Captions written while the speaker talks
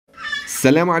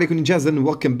Assalamu alaikum ninjas and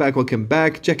welcome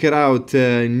back. Check it out,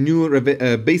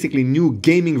 basically new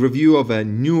gaming review of a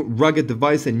new rugged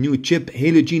device, a new chip,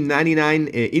 Helio G99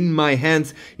 in my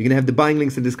hands. You're gonna have the buying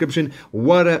links in the description.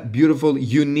 What a beautiful,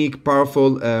 unique,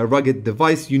 powerful rugged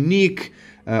device, unique,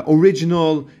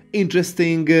 original,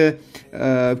 interesting,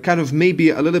 kind of maybe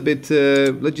a little bit,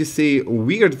 let's just say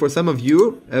weird for some of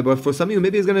you, but for some of you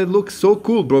maybe it's gonna look so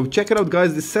cool, bro. Check it out,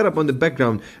 guys. The setup on the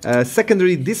background,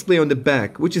 secondary display on the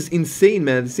back, which is insane,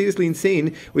 man, seriously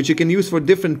insane, which you can use for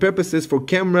different purposes, for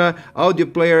camera, audio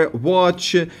player,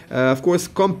 watch, of course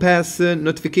compass,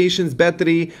 notifications,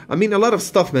 battery. I mean, a lot of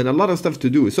stuff, man, a lot of stuff to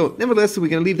do. So nevertheless, we're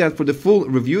gonna leave that for the full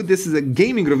review. This is a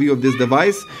gaming review of this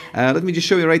device. Let me just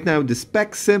show you right now the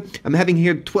specs. I'm having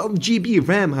here 12 GB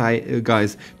RAM,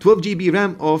 guys, 12 GB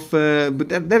RAM of, but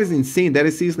that is insane. That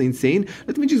is seriously insane.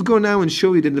 Let me just go now and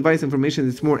show you the device information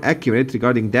that's more accurate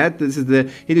regarding that. This is the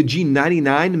Helio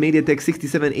G99 MediaTek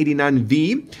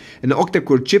 6789V, an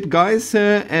octa-core chip, guys,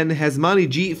 and has Mali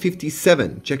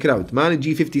G57. Check it out, Mali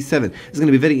G57. It's going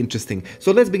to be very interesting.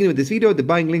 So let's begin with this video. The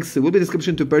buying links will be in the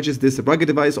description to purchase this rugged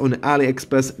device on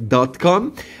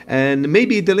Aliexpress.com, and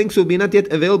maybe the links will be not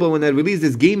yet available when I release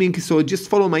this gaming, so just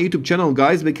follow my YouTube channel,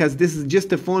 guys, because this is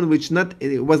just a phone which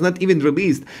was not even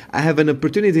released. I have an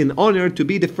opportunity and honor to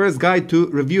be the first guy to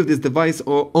review this device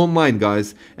online,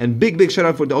 guys, and big shout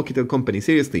out for the Oukitel company.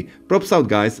 Seriously, props out,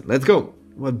 guys. Let's go.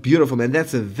 What beautiful, man.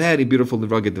 That's a very beautiful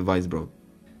rugged device, bro.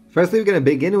 Firstly, we're gonna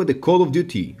begin with the Call of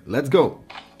Duty. Let's go.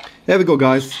 Here we go,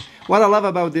 guys. What I love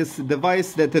about this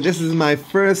device, that this is my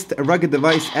first rugged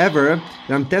device ever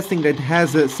that I'm testing, that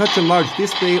has such a large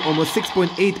display, almost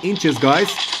 6.8 inches,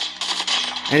 guys,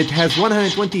 and it has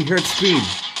 120 Hz screen.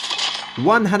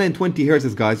 120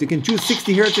 Hz, guys. You can choose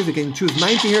 60 Hz, you can choose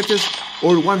 90 Hz,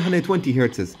 or 120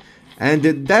 Hz. And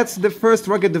that's the first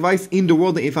rugged device in the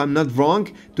world, if I'm not wrong,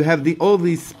 to have all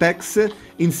these specs.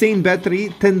 Insane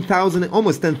battery, 10,000,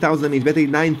 almost 10,000 battery,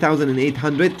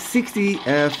 9,800,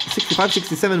 65,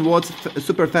 67 watts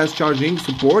super fast charging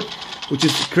support, which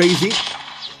is crazy.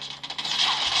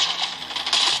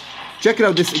 Check it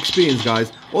out, this experience,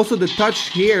 guys. Also, the touch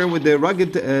here with the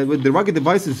rugged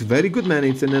device is very good, man.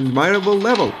 It's an admirable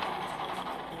level.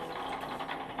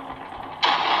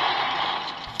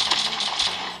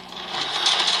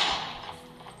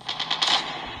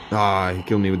 Ah, he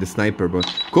killed me with the sniper, bro.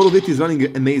 Call of Duty is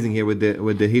running amazing here with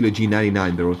the Helio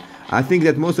G99, bro. I think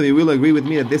that most of you will agree with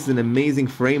me that this is an amazing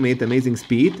frame rate, amazing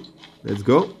speed. Let's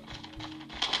go.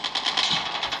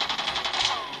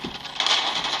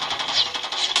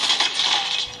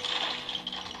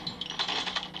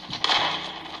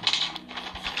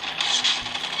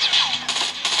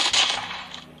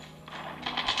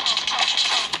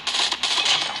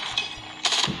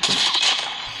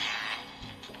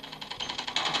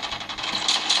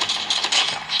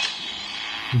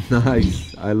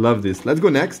 Nice, I love this. Let's go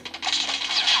next.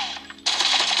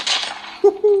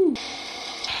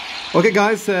 Okay,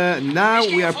 guys, now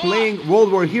we are playing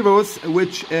World War Heroes,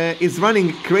 which is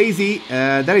running crazy.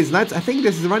 That is nuts. I think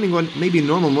this is running on maybe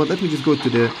normal mode. Let me just go to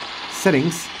the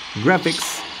settings,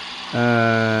 graphics,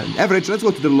 average. Let's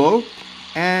go to the low.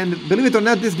 And believe it or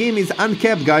not, this game is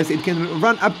uncapped, guys. It can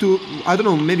run up to, I don't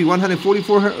know, maybe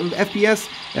 144 FPS.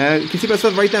 You can see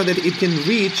myself right now that it can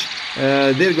reach,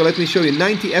 there you go, let me show you,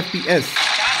 90 FPS.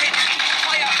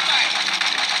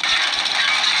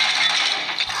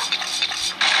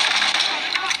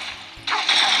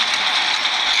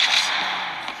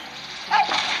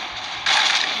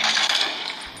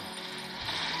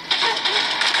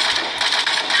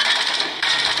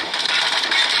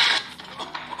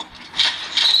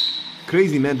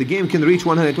 Crazy, man. The game can reach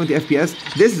 120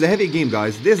 FPS. This is a heavy game,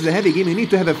 guys. This is a heavy game. You need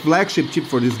to have a flagship chip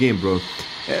for this game, bro.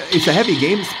 It's a heavy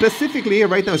game, specifically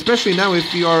right now, especially now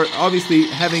if you are obviously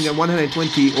having a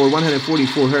 120 or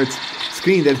 144 Hz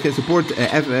screen that can support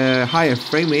a higher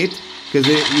frame rate, because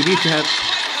you need to have...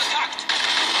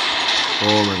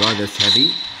 Oh my god, that's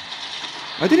heavy.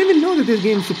 I didn't even know that this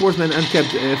game supports an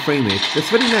uncapped frame rate. That's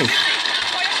very nice.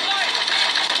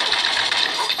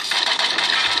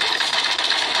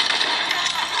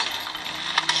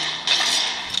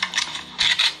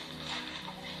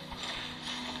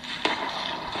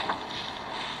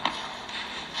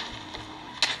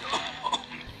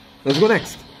 Let's go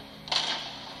next.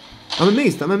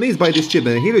 I'm amazed by this chip.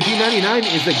 Helio G99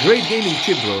 is a great gaming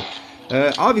chip, bro.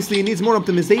 Obviously it needs more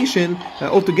optimization.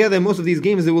 Altogether, most of these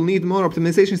games, they will need more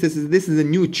optimization. This is a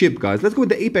new chip, guys. Let's go with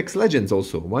the Apex Legends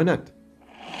also. Why not?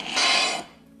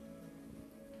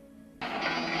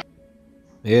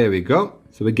 There we go.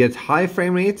 So we get high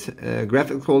frame rate,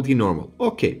 graphic quality normal.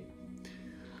 Okay.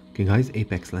 Okay guys,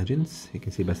 Apex Legends. You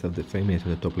can see best of the frame rate in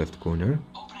the top left corner.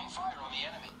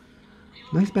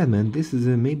 Nice pad, man. This is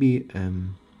maybe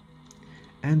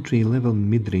entry level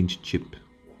mid-range chip.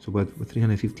 So what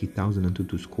 350,000 and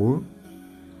to score.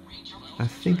 I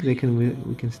think we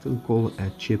can still call a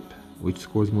chip which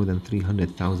scores more than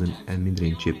 300,000 a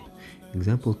mid-range chip.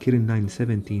 Example, Kirin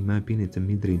 970, in my opinion, it's a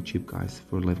mid-range chip, guys,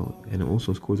 for level, and it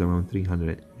also scores around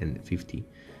 350,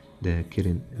 the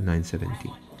Kirin 970.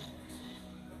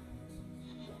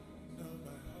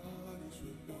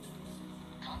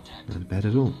 Not bad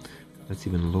at all. Let's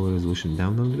even lower resolution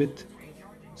down a little bit.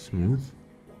 Smooth.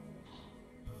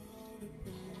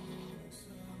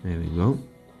 There we go.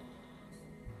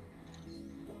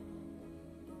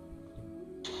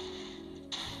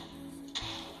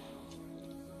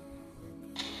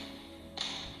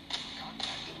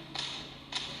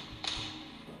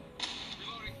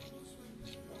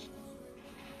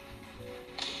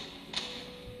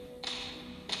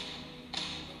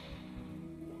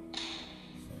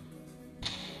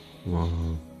 Wow.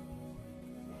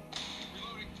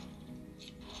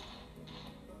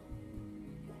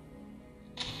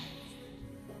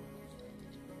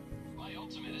 My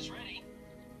ultimate is ready.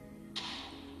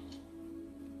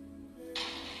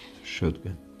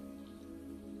 Shotgun.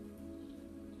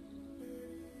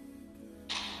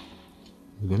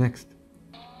 Let's go next.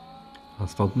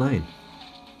 Asphalt 9.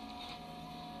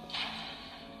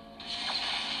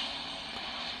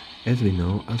 As we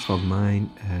know, Asphalt 9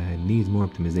 needs more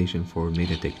optimization for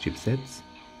MediaTek chipsets,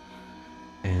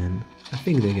 and I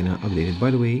think they're gonna update it.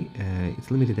 By the way, it's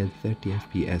limited at 30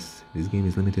 FPS. This game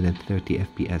is limited at 30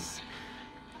 FPS.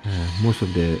 Most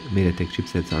of the MediaTek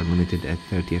chipsets are limited at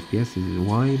 30 FPS.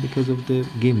 Why? Because of the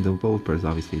game developers.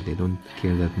 Obviously, they don't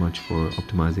care that much for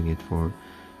optimizing it for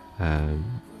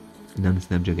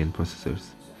non-Snapdragon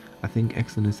processors. I think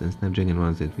Exynos and Snapdragon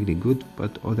runs it really good,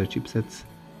 but other chipsets,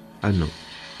 I don't know.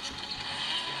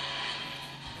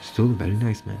 Still very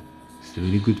nice, man. It's a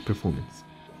really good performance.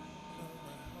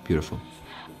 Beautiful.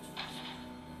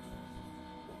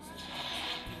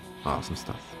 Awesome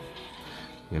stuff.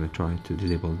 I'm gonna try to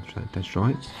disable touch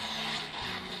drive.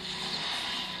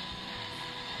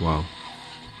 Wow.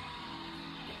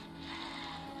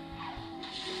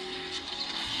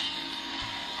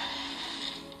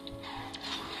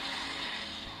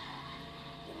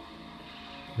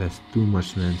 That's too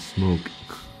much, man. Smoke.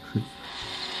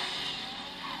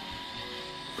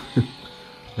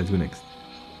 Let's go next.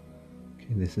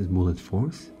 Okay, this is Bullet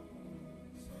Force.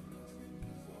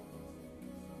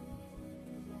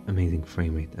 Amazing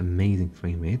frame rate. Amazing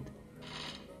frame rate.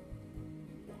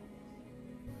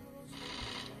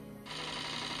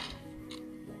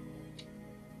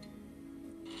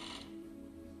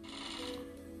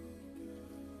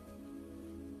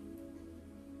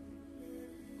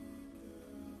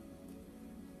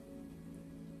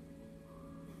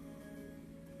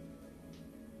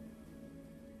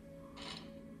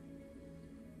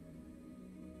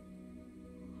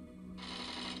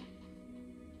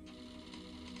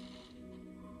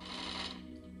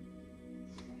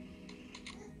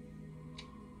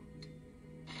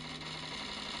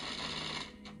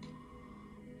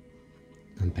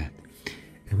 Not bad.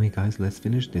 Anyway guys, let's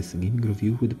finish this gaming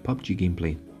review with the PUBG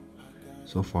gameplay.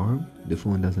 So far, the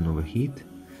phone doesn't overheat.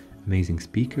 Amazing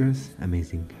speakers,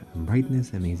 amazing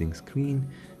brightness, amazing screen.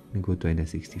 And go to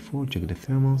IDA64, check the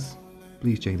thermals.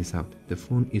 Please check this out. The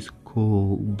phone is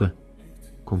cold.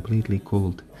 Completely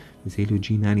cold. This Helio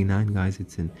G99, guys,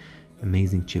 it's an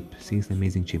amazing chip. Seriously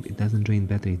amazing chip. It doesn't drain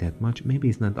battery that much. Maybe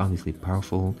it's not obviously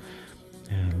powerful.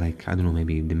 Like, I don't know,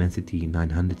 maybe Dimensity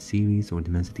 900 series or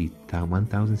Dimensity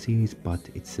 1000 series, but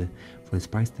it's for its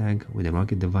price tag with a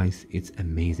rugged device, it's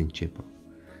amazing chip.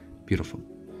 Beautiful.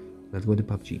 Let's go to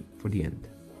PUBG for the end.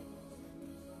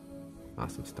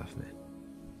 Awesome stuff, man.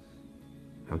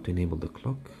 How to enable the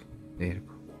clock? There you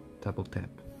go. Double tap.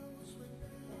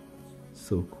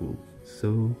 So cool.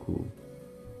 So cool.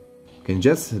 Okay,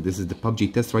 just this is the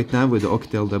PUBG test right now with the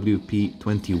Oukitel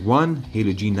WP21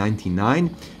 Helio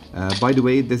G99. By the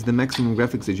way, this is the maximum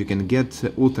graphics that you can get,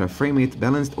 ultra frame rate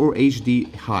balanced or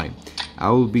HD high. I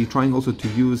will be trying also to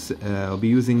use, I'll be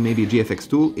using maybe a GFX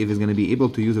tool if it's going to be able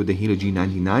to use with the Helio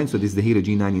G99. So this is the Helio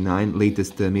G99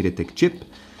 latest MediaTek chip,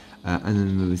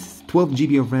 and with 12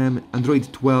 GB of RAM, Android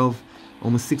 12,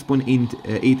 almost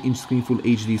 6.8 inch screen, full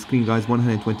HD screen, guys,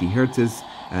 120 hertz,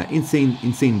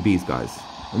 insane beast, guys.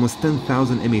 Almost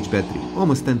 10,000 mAh battery,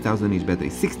 almost 10,000 mAh battery,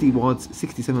 60 watts,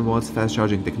 67 watts fast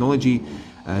charging technology,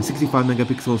 65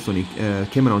 megapixel Sonic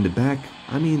camera on the back.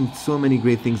 I mean, so many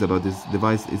great things about this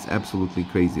device. It's absolutely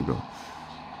crazy, bro.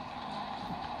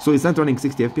 So it's not running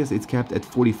 60 FPS, it's capped at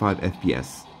 45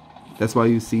 FPS. That's why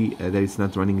you see that it's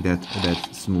not running that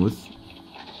smooth.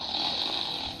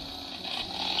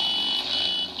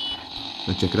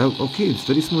 Let's check it out. Okay, it's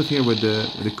very smooth here with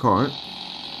the car.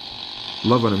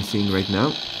 Love what I'm seeing right now.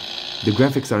 The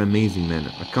graphics are amazing,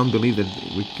 man. I can't believe that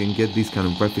we can get these kind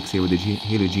of graphics here with the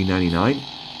Helio G99.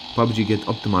 PUBG get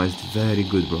optimized very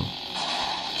good, bro.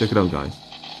 Check it out, guys.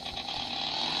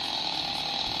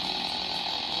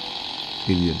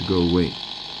 Idiot, go away.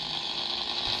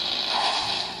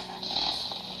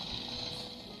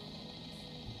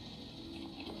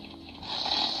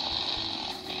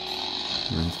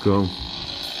 Let's go.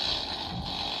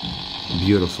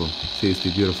 Beautiful.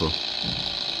 Seriously beautiful.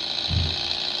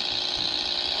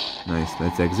 Nice.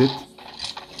 Let's exit.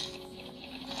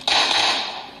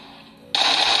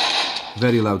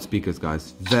 Very loud speakers,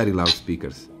 guys. Very loud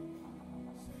speakers.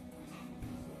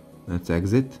 Let's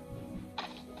exit.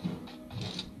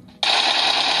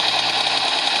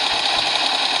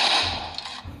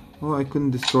 Oh, I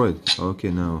couldn't destroy it.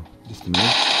 Okay, now. Just a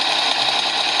minute.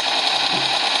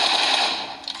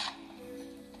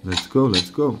 Let's go,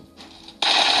 let's go.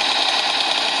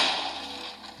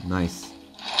 Nice.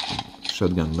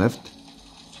 Shotgun left.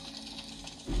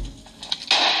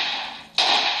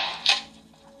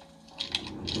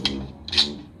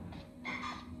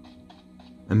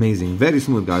 Amazing, very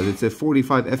smooth, guys. It's a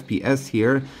 45 FPS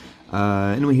here.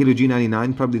 Anyway, Helio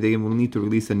G99, probably they will need to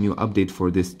release a new update for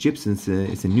this chip since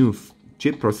it's a new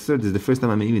chip processor. This is the first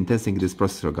time I'm even testing this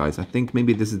processor, guys. I think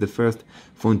maybe this is the first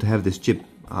phone to have this chip,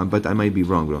 but I might be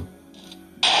wrong, bro.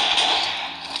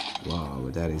 Wow,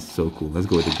 that is so cool. Let's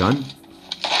go with the gun.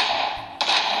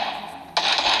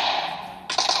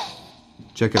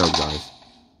 Check it out, guys.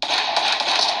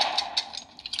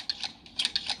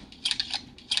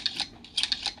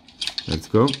 Let's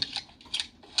go.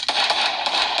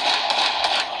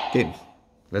 Okay,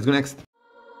 let's go next.